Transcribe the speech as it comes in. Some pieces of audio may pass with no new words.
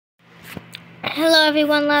Hello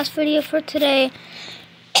everyone, last video for today.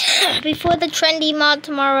 Before the trendy mod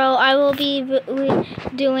tomorrow, I will be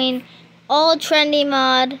doing all trendy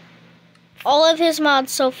mod, all of his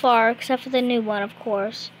mods so far, except for the new one, of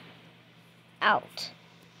course, out.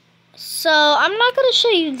 So, I'm not going to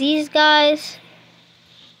show you these guys.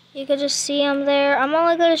 You can just see them there. I'm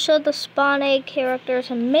only going to show the spawn egg characters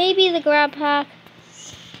and maybe the grab pack.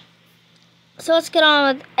 So let's get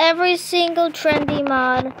on with every single trendy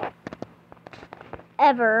mod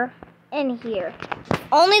ever in here.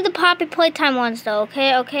 Only the Poppy Playtime ones though,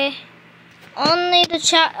 okay? Only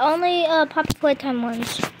Poppy Playtime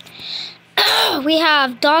ones. We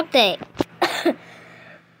have Dog Day.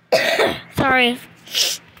 Sorry.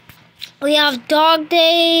 We have Dog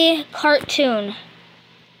Day cartoon.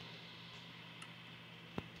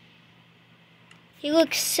 He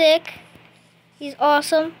looks sick. He's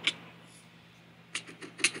awesome.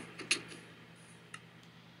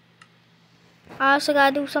 I also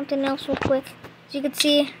gotta do something else real quick. As you can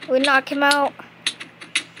see, we knock him out.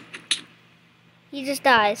 He just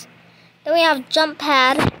dies. Then we have Jump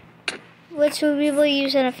Pad, which we will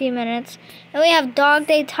use in a few minutes. Then we have Dog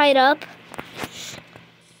Day Tied Up.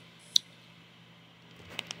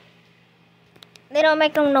 They don't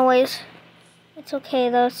make no noise. It's okay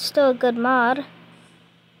though, it's still a good mod.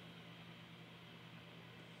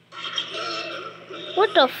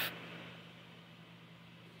 What the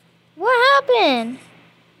What happened?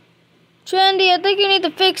 Trendy, I think you need to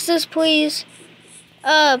fix this, please.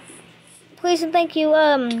 Please and thank you.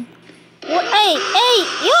 What? Hey,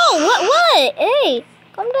 yo, what? Hey,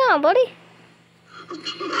 calm down, buddy.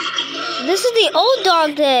 This is the old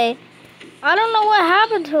Dog Day. I don't know what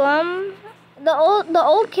happened to him. The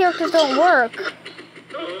old characters don't work.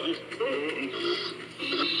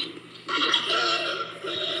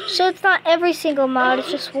 So it's not every single mod, it's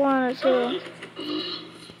just one or two.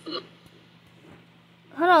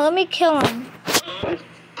 Hold on, let me kill him.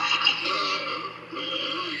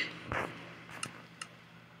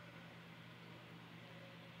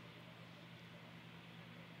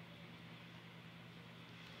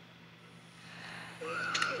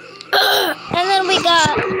 And then we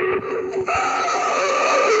got...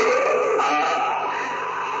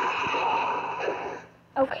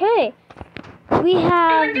 Okay. We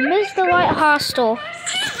have Mr. Light Hostel.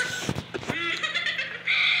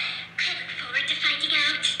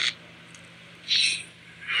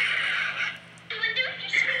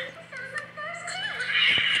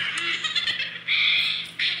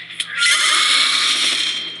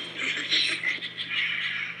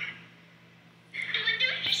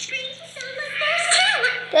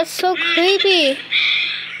 That's so creepy.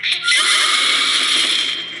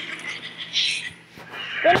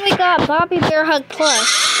 Then we got Bobby Bear Hug Plus.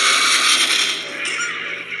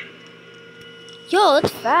 Yo, it's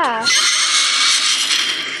fast.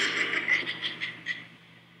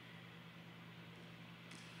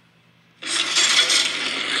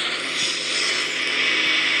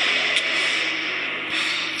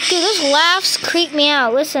 Dude, those laughs creep me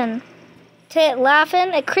out. Listen to it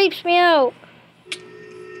laughing, it creeps me out.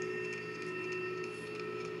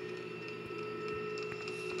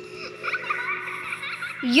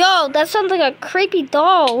 Yo, that sounds like a creepy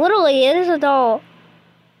doll. Literally, it is a doll.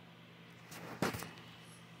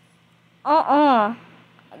 I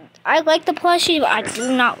like the plushie, but I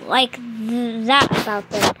do not like that about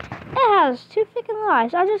them. It has two freaking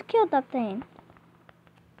lives. I just killed that thing.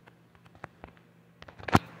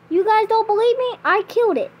 You guys don't believe me? I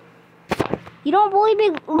killed it. You don't believe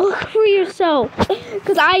me? Look for yourself.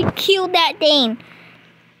 Because I killed that thing.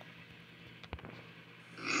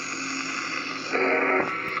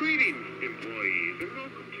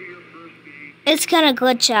 It's gonna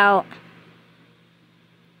glitch out.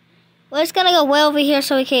 Well, it's gonna go way over here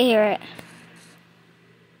so we can't hear it.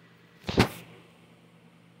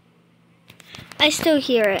 I still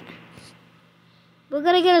hear it. We're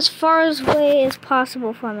gonna get as far away as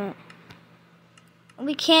possible from it.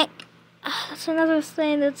 We can't... That's another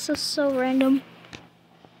thing that's just so random.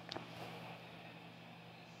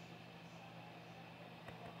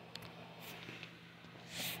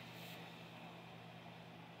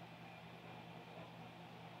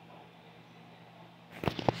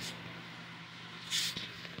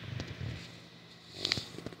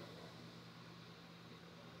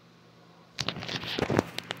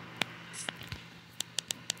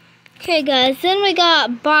 Okay guys, then we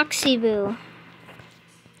got Boxy Boo.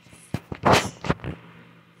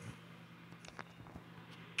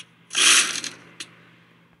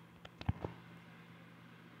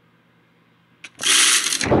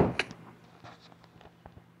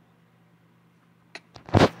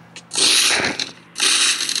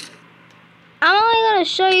 to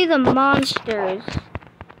show you the monsters.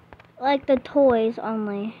 Like the toys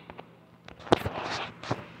only.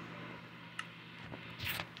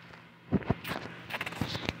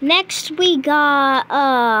 Next we got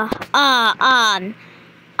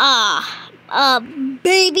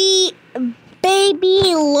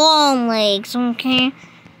baby long legs, okay?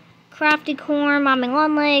 Crafty corn, mommy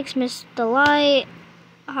long legs, Miss Delight,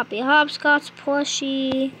 Hoppy Hopscotch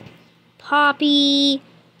plushie, Poppy,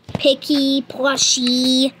 Picky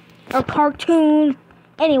plushie, or cartoon.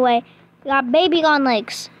 Anyway, we got baby long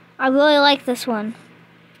legs. I really like this one.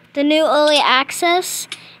 The new early access,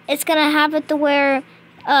 it's gonna have it to where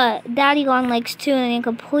daddy long legs too, and the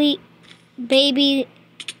complete baby,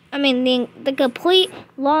 the complete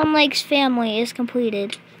long legs family is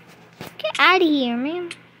completed. Get out of here,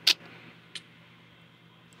 man.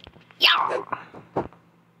 Yeah.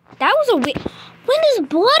 That was a weird. When does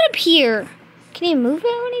blood appear? Can you move it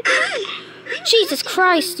or anything? Jesus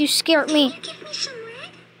Christ, you scared me.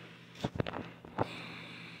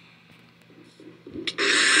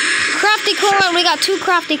 Crafty corn, we got 2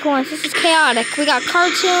 crafty corns. This is chaotic. We got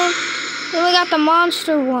cartoon, then we got the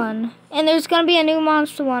monster one. And there's gonna be a new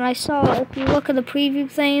monster one. I saw if you look at the preview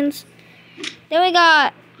things. Then we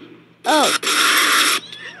got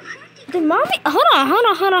did mommy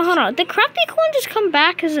hold on. Did crafty corn just come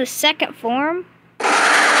back as a second form?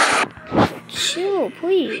 Chill,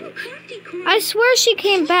 please. I swear she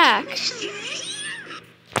came back.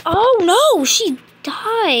 Oh no, she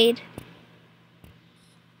died.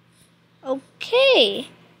 Okay.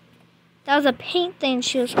 That was a paint thing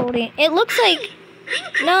she was holding. It looks like...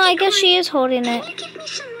 No, I guess she is holding it.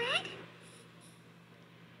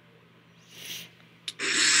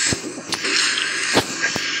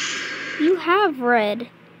 You have red.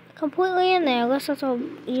 Completely in there. Unless that's all...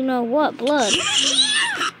 You know what? Blood.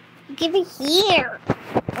 Give it here.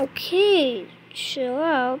 Okay. Chill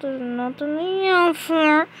out. There's nothing to yell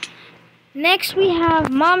for. Next we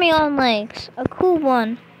have Mommy on Legs. A cool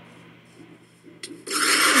one.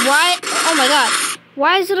 Why? Oh my god.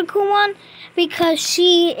 Why is it a cool one? Because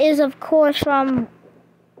she is, of course, from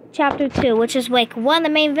Chapter 2, which is like one of the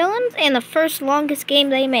main villains and the first longest game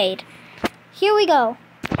they made. Here we go.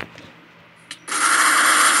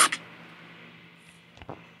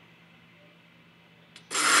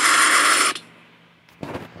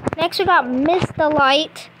 Next we got Miss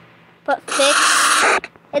Delight, but fixed.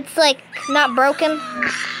 It's like not broken.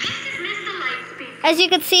 As you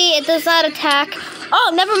can see, it does not attack.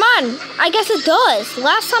 Oh, never mind. I guess it does.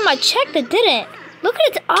 Last time I checked, it didn't. Look at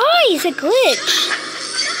its eyes. It glitched.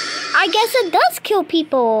 I guess it does kill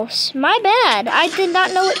people. My bad. I did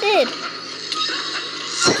not know it did.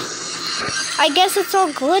 I guess it's all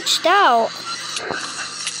glitched out.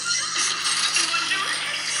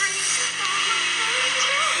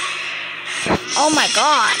 Oh my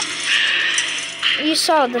god. You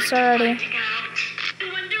saw this already.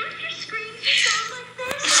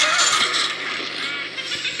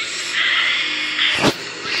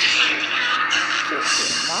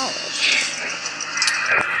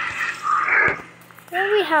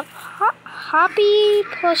 Then we have Hoppy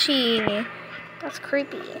Plushie. That's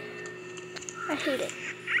creepy. I hate it.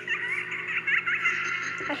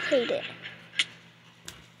 I hate it.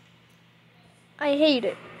 I hate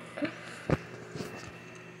it.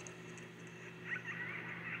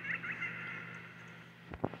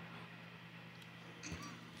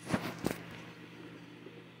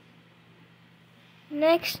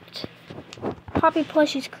 Next, Poppy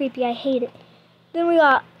Plushie's creepy. I hate it. Then we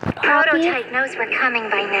got Poppy. Prototype knows we're coming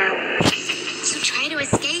by now. So try to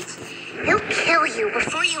escape. He'll kill you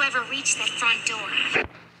before you ever reach that front door.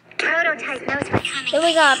 Prototype knows we're coming. Then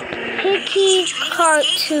we got Picky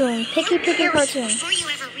Cartoon. Picky Cartoon. Before you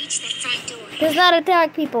ever reach that front door. Does not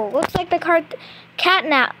attack people. Looks like the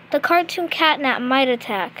catnap. The cartoon catnap might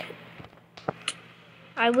attack.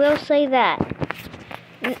 I will say that.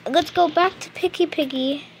 Let's go back to Picky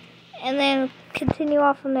Piggy, and then continue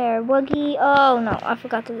off from there. Wuggy. Oh no, I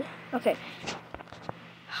forgot to. Okay.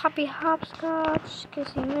 Hoppy Hopscotch,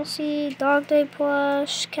 Kissy Missy, Dog Day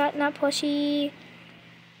Plush, Catnap Plushie.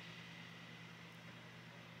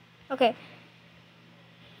 Okay.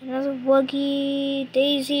 Another Wuggy,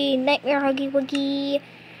 Daisy, Nightmare Huggy Wuggy.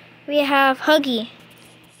 We have Huggy.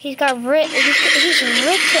 He's got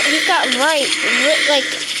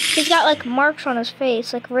he's got like marks on his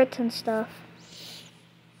face, like rits and stuff.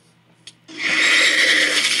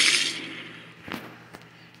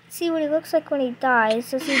 See what he looks like when he dies.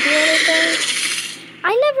 Does he do anything?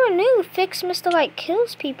 I never knew Fix Mr. Light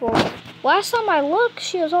kills people. Last time I looked,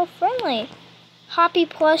 she was all friendly. Hoppy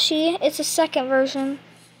Plushie, it's a second version.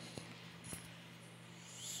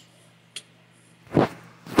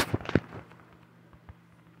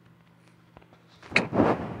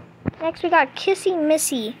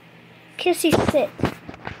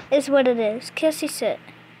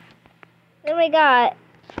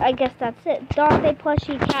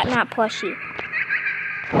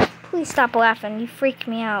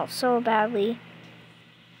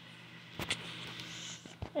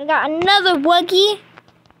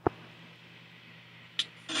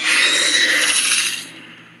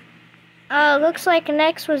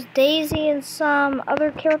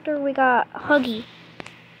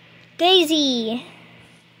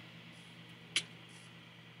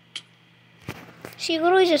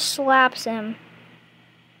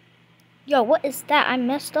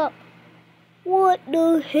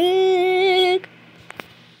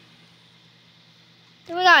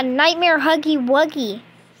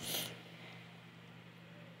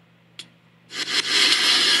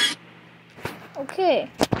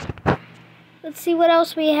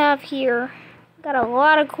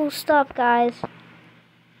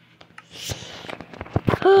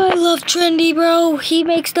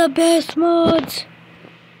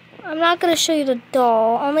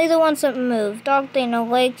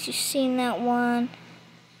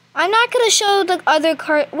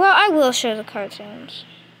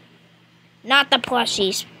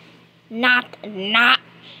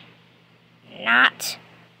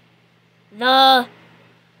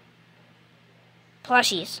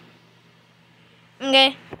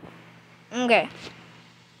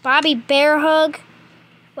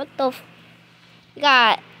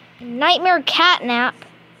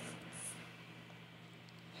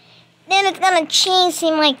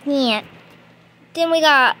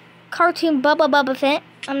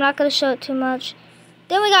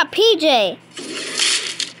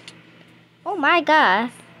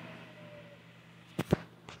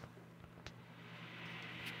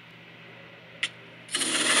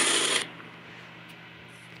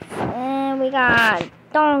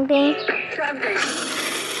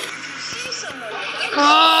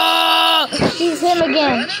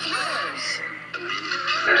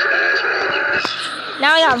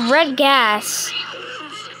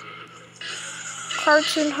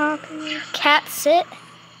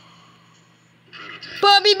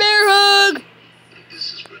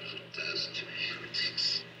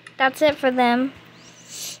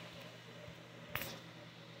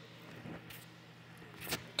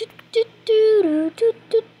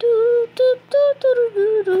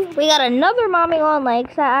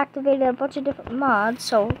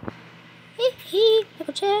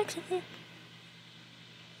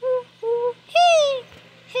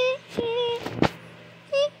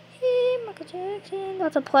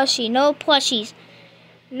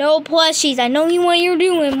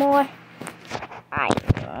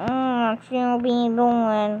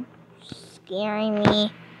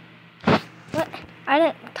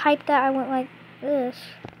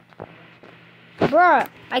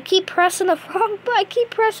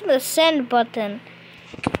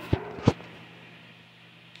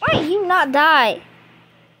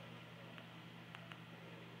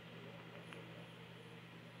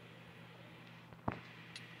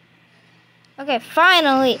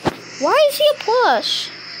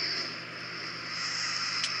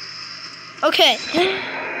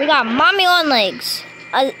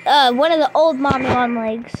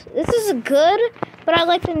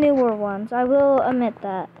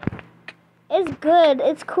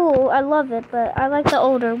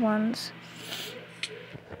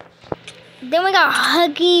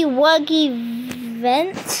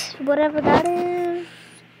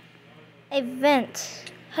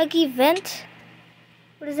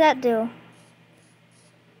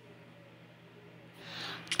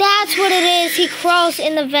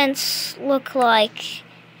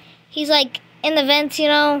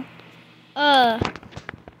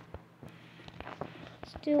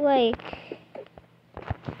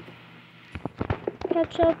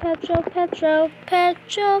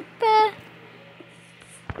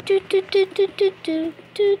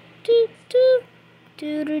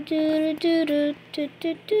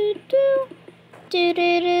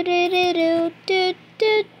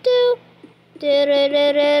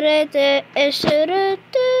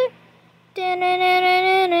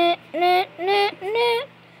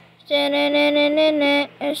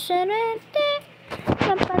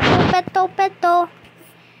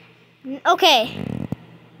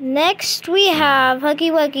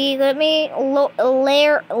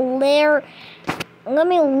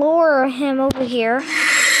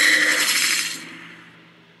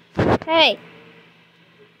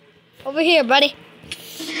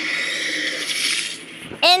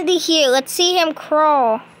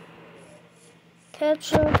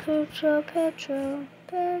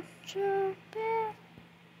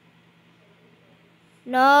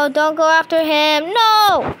 No, don't go after him.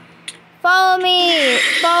 No! Follow me.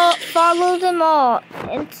 Follow them all.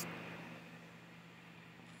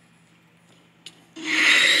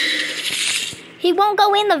 He won't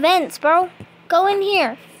go in the vents, bro. Go in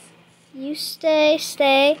here. You stay.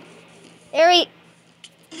 There he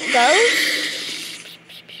goes.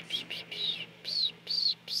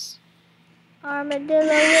 Armadillo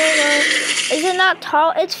willow. Is it not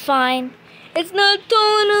tall? It's fine. It's not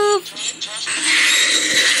tall enough.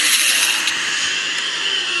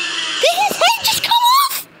 Did his head just come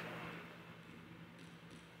off?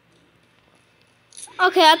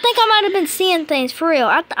 Okay, I think I might have been seeing things for real.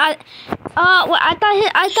 I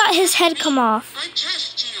thought his head come off.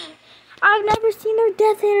 I've never seen their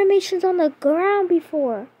death animations on the ground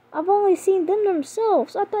before. I've only seen them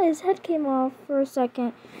themselves. I thought his head came off for a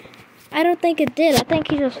second. I don't think it did. I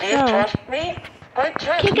think he just fell.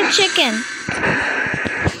 Kick a chicken.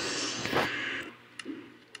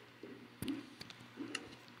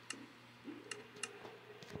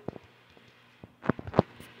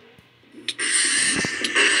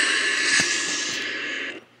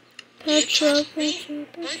 Petro.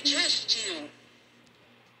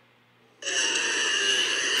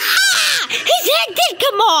 Ha! His head did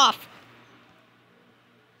come off!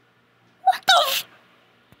 What the f...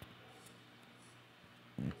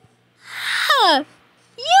 Huh!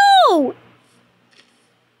 Yo!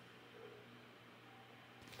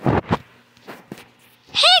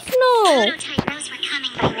 Heck no! Prototype knows we're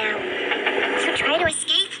coming by now. So try to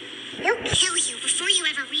escape. He'll kill you before you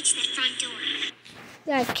ever reach that front door.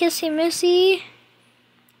 Yeah, kissy missy.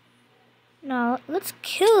 No, let's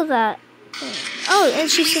kill that thing. Oh, and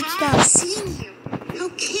she sits down. I've seen you. How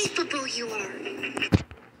capable you are.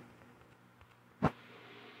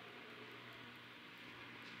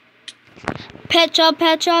 Petro.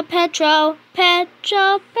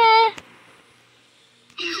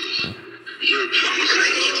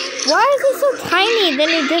 Why is he so tiny than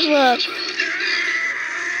he did look?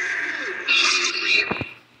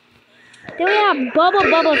 Then we have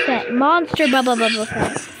Bubble Fett. Monster Bubble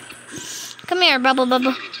Fett. Come here, Bubble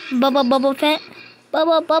Fett.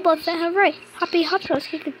 Bubble Fett, hooray. Hoppy Hopscotch,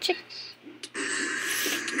 kick a chick.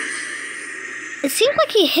 It seems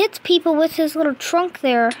like he hits people with his little trunk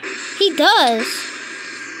there. He does.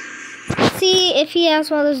 Let's see if he has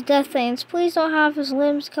one of those death things. Please don't have his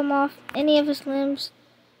limbs come off. Any of his limbs.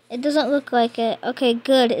 It doesn't look like it. Okay,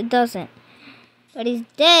 good. It doesn't. But he's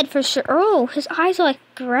dead for sure. Oh, his eyes are like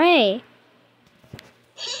gray.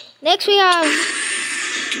 Next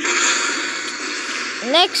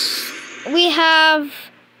we have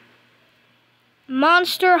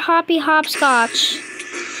Monster Hoppy Hopscotch.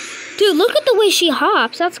 Dude, look at the way she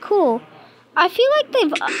hops. That's cool. I feel like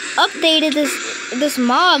they've updated this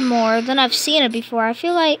mod more than I've seen it before. I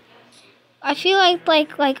feel like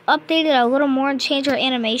updated a little more and changed her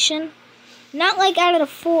animation. Not like added a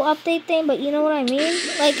full update thing, but you know what I mean?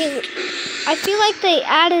 I feel like they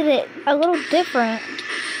added it a little different.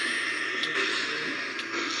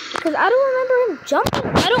 Because I don't remember him jumping.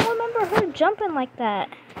 I don't remember her jumping like that.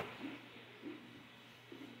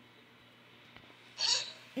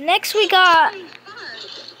 Next we got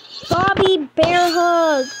Bobby Bear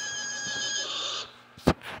Hug.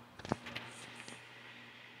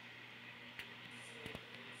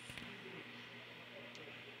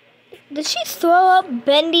 Did she throw up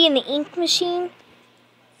Bendy in the ink machine?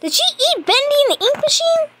 Did she eat Bendy in the ink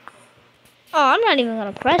machine? Oh, I'm not even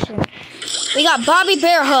gonna question. We got Bobby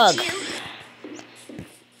Bear Hug.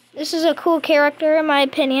 This is a cool character in my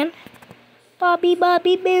opinion. Bobby Bear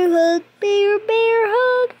Hug, Bear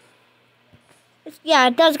Hug. Yeah,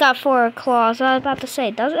 it does got 4 claws. I was about to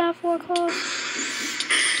say, does it have 4 claws?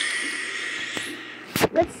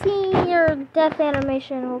 Let's see your death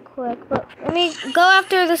animation real quick. But let me go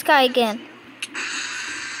after this guy again.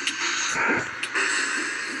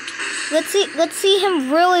 Let's see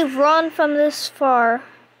him really run from this far.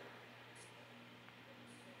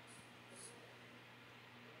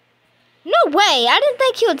 No way! I didn't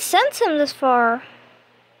think you would sense him this far.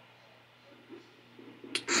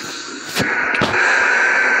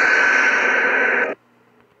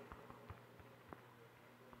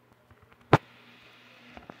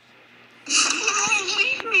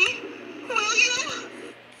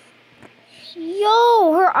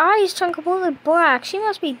 Yo, her eyes turned completely black. She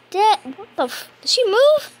must be dead. What the f... Did she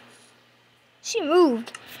move? She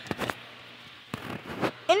moved.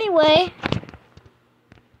 Anyway,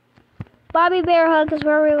 Bobby Bear Hug is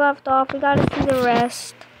where we left off. We gotta see the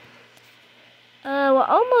rest. We're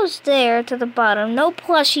almost there to the bottom. No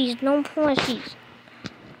plushies, no plushies.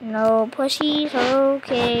 No plushies,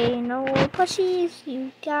 okay. No plushies,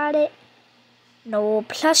 you got it. No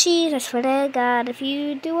plushies, I swear to God. If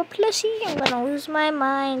you do a plushie, I'm gonna lose my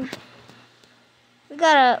mind. We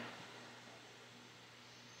gotta...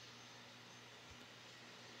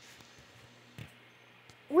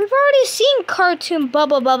 We've already seen cartoon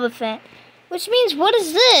Bubba Fett. Which means, what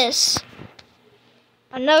is this?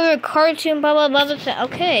 Another cartoon Bubba Fett.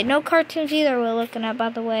 Okay, no cartoons either we're looking at, by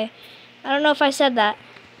the way. I don't know if I said that.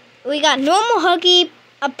 We got normal Huggy,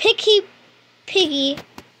 a picky piggy.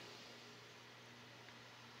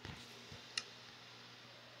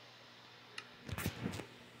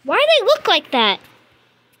 Why do they look like that?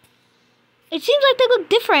 It seems like they look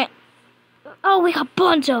different. Oh, we got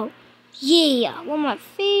Bonzo. Yeah, one of my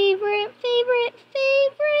favorite.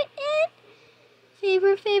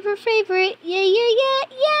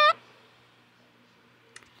 Yeah.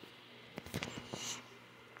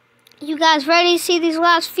 You guys ready to see these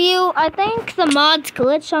last few? I think the mod's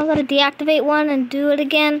glitched, so I'm going to deactivate one and do it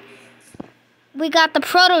again. We got the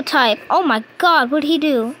prototype. Oh my God, what'd he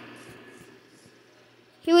do?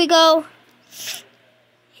 Here we go.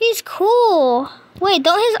 He's cool. Wait,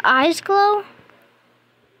 don't his eyes glow?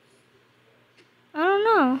 I don't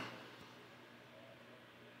know.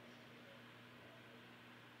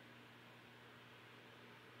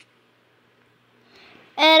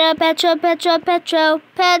 Petro.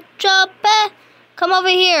 Come over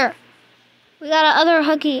here. We got another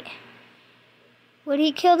Huggy. Would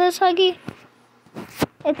he kill this Huggy?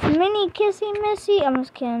 It's Mini Kissy Missy. I'm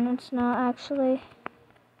just kidding. It's not actually.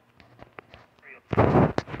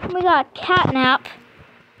 We got Catnap.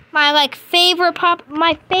 My favorite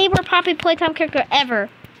Poppy Playtime character ever.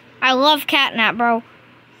 I love Catnap, bro.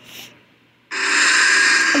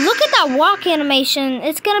 Look at that walk animation.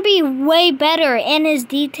 It's gonna be way better and is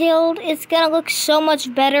detailed. It's gonna look so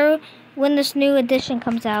much better when this new edition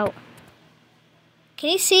comes out.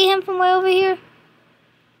 Can you see him from way over here?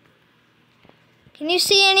 Can you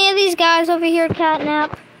see any of these guys over here,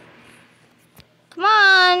 Catnap? Come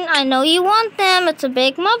on, I know you want them. It's a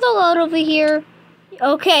big motherload over here.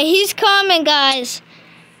 Okay, he's coming, guys.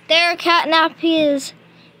 There, Catnap he is.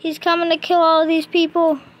 He's coming to kill all of these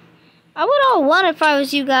people. I would all want if I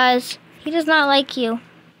was you guys. He does not like you.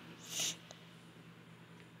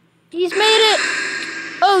 He's made it.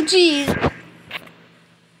 Oh, jeez.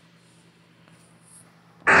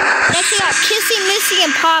 Next we got Kissy, Missy,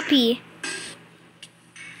 and Poppy.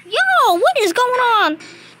 Yo, what is going on?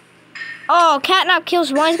 Oh, Catnap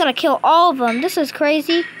kills one. He's gonna kill all of them. This is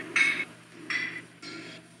crazy.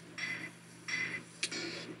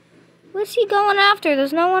 What's he going after?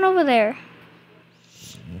 There's no one over there.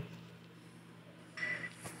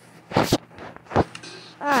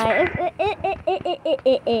 Alright,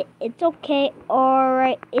 it's okay.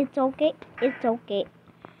 Alright, it's okay.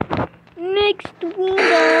 Next we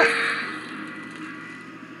got...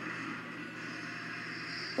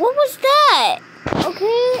 What was that?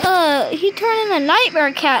 Okay, he turned into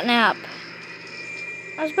Nightmare Catnap.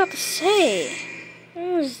 I was about to say.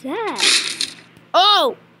 What was that?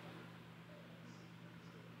 Oh!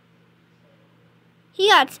 He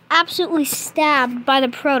got absolutely stabbed by the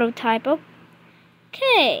prototype.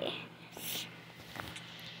 Okay.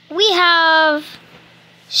 We have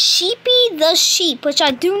Sheepy the Sheep, which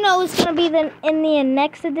I do know is going to be in the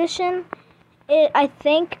next edition. I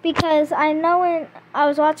think, because I know when I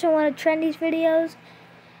was watching one of Trendy's videos,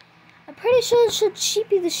 I'm pretty sure it should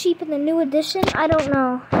Sheepy the Sheep in the new edition. I don't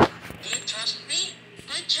know. You trust me?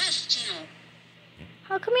 I trust you.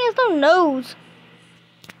 How come he has no nose?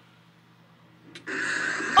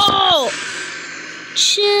 Oh!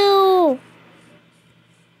 Chill.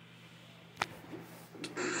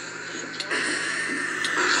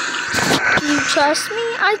 You trust me?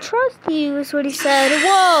 I trust you, is what he said.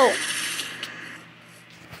 Whoa!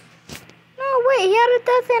 No, wait, he had a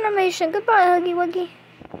death animation. Goodbye, Huggy Wuggy.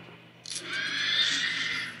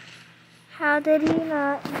 How did he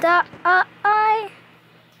not die?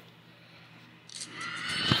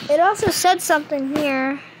 It also said something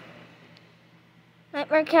here.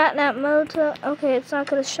 Nightmare Catnap mode. Okay, it's not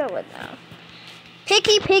gonna show it now.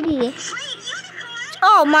 Picky Piggy.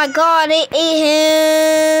 Oh my God, it ate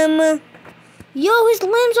him. Yo, his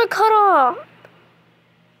limbs are cut off.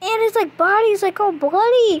 And his body's all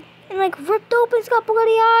bloody. And ripped open, he's got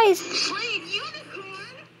bloody eyes.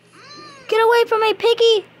 Get away from me,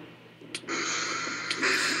 Piggy.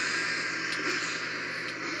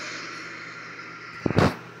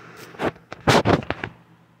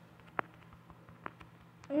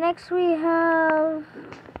 Next we have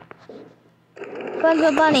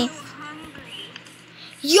Bunzo Bunny.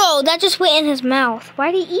 Yo, that just went in his mouth.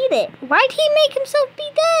 Why'd he eat it? Why'd he make himself be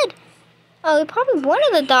dead? Oh, he probably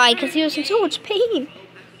wanted to die because he was in so much pain.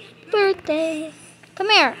 birthday. Come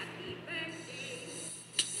here.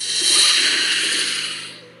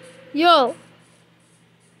 Yo.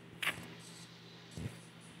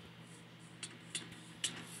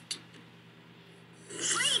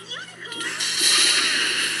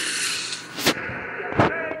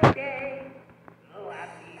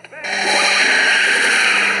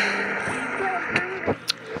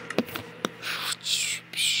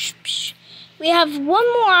 We have one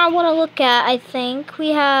more I want to look at, I think. We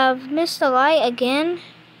have Mr. Light again.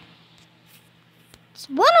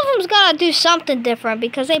 One of them's got to do something different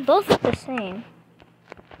because they both look the same.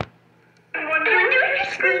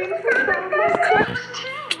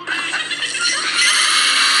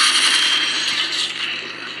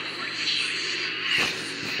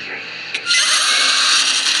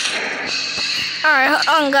 Alright,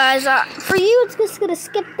 hold on guys. For you, it's just going to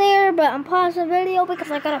skip there, but I'm pausing the video because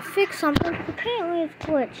I got to fix something. Apparently it's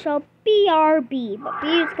glitched, so BRB, but B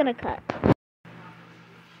is going to cut.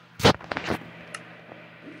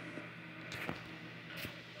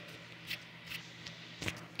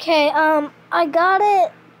 Okay, I got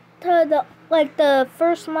it to the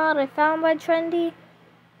first mod I found by Trendy.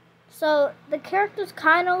 So the characters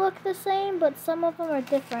kind of look the same, but some of them are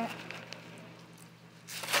different.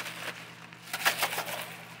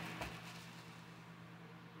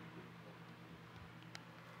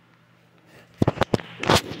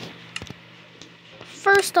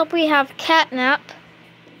 First up, we have Catnap.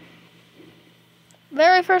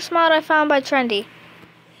 Very first mod I found by Trendy.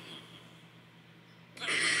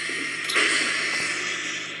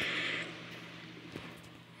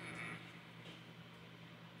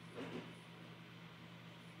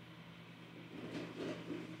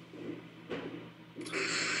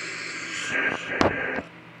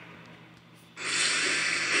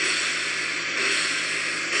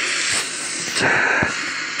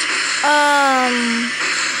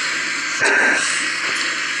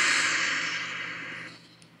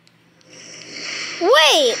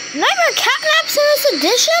 Wait, Nightmare Catnap's in this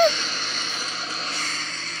edition?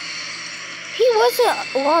 He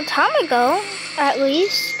wasn't a long time ago, at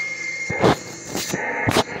least.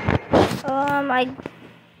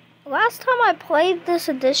 Last time I played this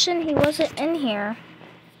edition, he wasn't in here.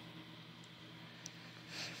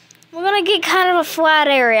 We're gonna get kind of a flat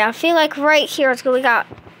area. I feel like right here it's good. We got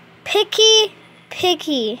Picky.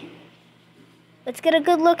 Let's get a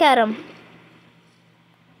good look at him.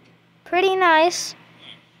 Pretty nice.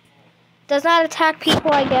 Does not attack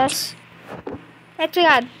people, I guess. Next we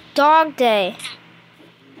got Dog Day.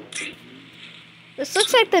 This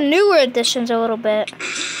looks like the newer editions a little bit.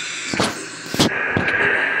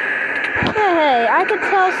 Hey, I could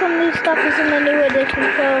tell some new stuff is in the new edition,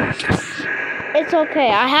 so it's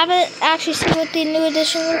okay. I haven't actually seen what the new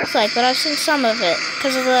edition looks like, but I've seen some of it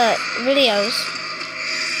because of the videos.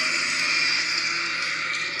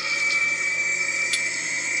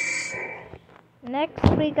 Next,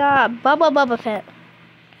 we got Bubba Pet.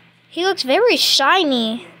 He looks very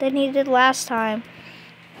shiny than he did last time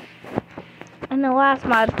in the last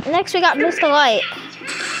mod. Next, we got Mr. Light.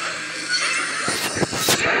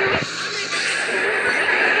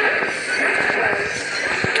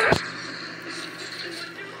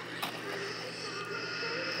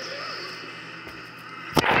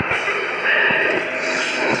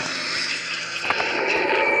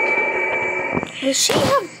 Does she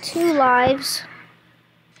have 2 lives?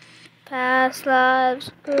 Past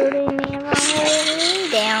lives, good and never hold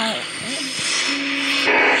me down.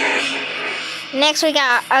 Next we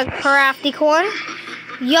got a crafty corn.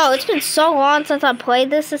 Yo, it's been so long since I played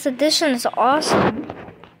this. This edition is awesome.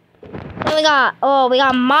 Then we got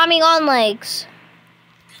Mommy on Legs.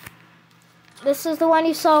 This is the one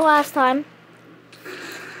you saw last time.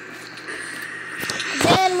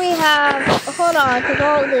 Then we have, hold on, because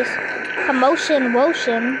all this commotion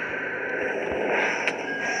wotion.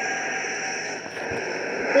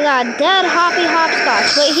 We got Dead Hoppy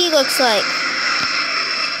Hopscotch. What he looks like.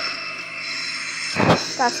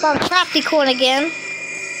 Got some crafty corn again.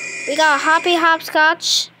 We got Hoppy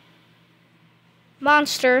Hopscotch.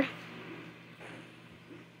 Monster.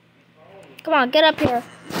 Come on, get up here.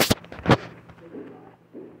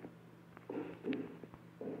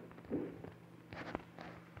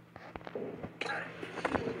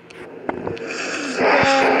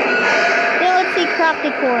 Then let's see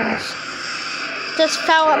crafty corns. Just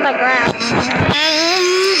fell on the ground.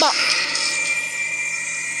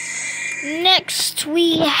 Next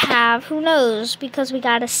we have, who knows, because we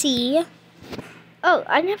gotta see. Oh,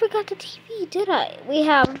 I never got the TV, did I? We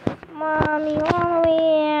have Mommy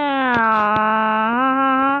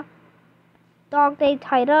Dog Day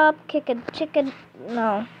tied up, kick a chicken.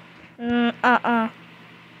 No.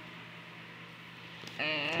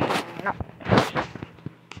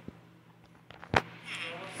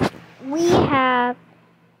 we have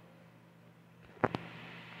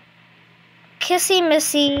Kissy,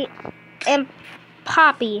 Missy, and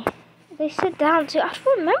Poppy. They sit down too. I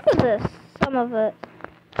remember this, some of it.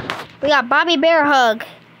 We got Bobby Bear Hug.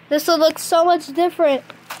 This will look so much different.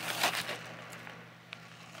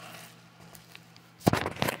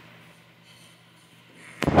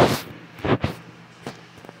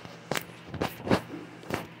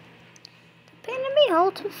 They're me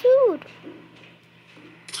hold to food.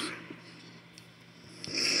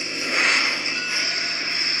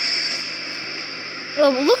 Oh,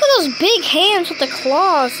 look at those big hands with the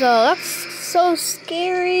claws, though. That's so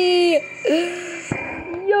scary.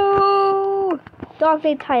 Yo! Dog,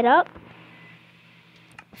 they tied up.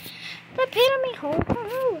 The pyramid hole.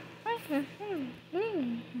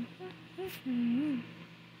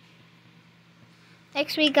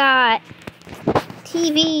 Next, we got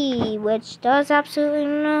TV, which does absolutely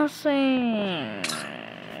nothing.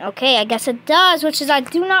 Okay, I guess it does, which is I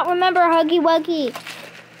do not remember Huggy Wuggy.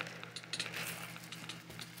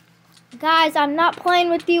 Guys, I'm not playing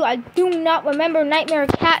with you. I do not remember Nightmare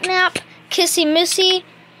Catnap, Kissy Missy,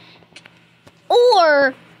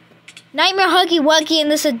 or Nightmare Huggy Wuggy in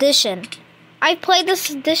this edition. I've played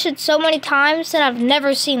this edition so many times and I've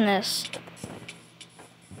never seen this.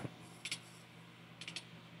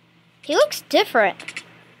 He looks different.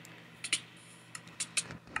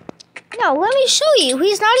 No, let me show you.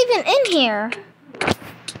 He's not even in here.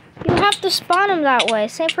 You have to spawn him that way.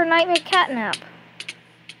 Same for Nightmare Catnap.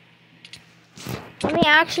 Let me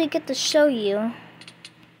actually get to show you.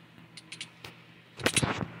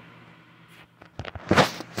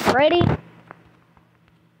 Ready?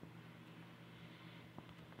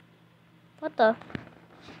 What the?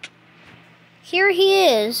 Here he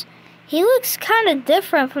is. He looks kind of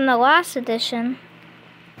different from the last edition.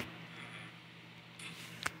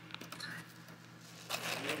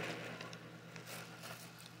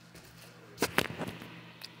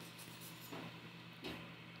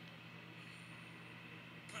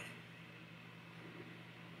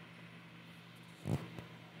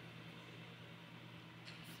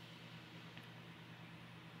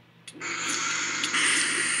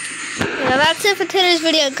 Yeah, that's it for today's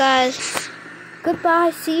video, guys.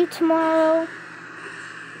 Goodbye. See you tomorrow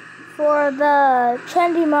for the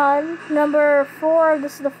trendy mod number 4.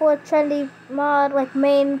 This is the 4th trendy mod, like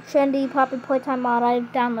main trendy Poppy Playtime mod I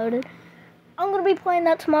downloaded. I'm gonna be playing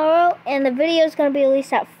that tomorrow, and the video is gonna be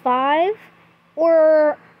released at 5,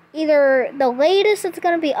 or either the latest it's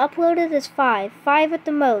gonna be uploaded is 5 at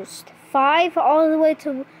the most, 5 all the way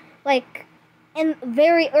to like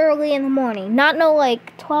very early in the morning. Not no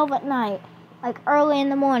like 12 at night. Like early in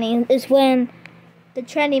the morning is when the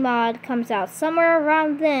trendy mod comes out. Somewhere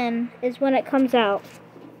around then is when it comes out.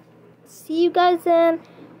 See you guys then.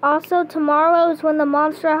 Also, tomorrow is when the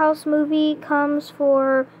Monster House movie comes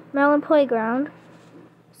for Melon Playground.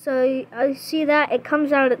 So I see that it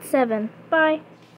comes out at 7. Bye.